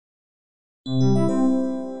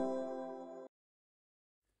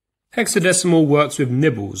Hexadecimal works with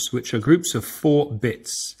nibbles, which are groups of 4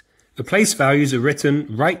 bits. The place values are written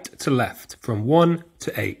right to left, from 1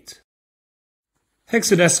 to 8.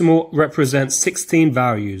 Hexadecimal represents 16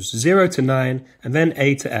 values, 0 to 9, and then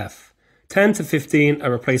A to F. 10 to 15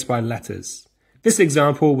 are replaced by letters. This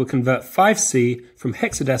example will convert 5C from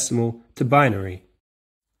hexadecimal to binary.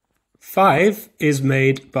 5 is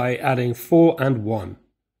made by adding 4 and 1.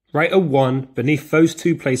 Write a 1 beneath those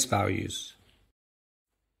 2 place values.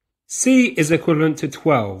 C is equivalent to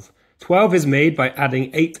 12. 12 is made by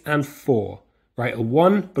adding 8 and 4. Write a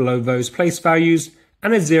 1 below those place values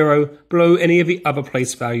and a 0 below any of the other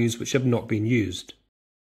place values which have not been used.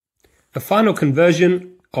 The final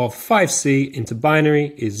conversion of 5C into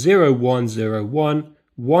binary is 0101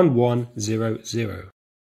 1100.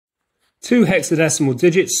 2 hexadecimal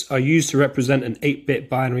digits are used to represent an 8-bit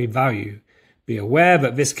binary value. Be aware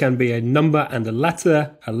that this can be a number and a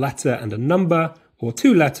letter and a number, or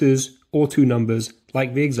 2 letters or 2 numbers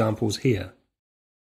like the examples here.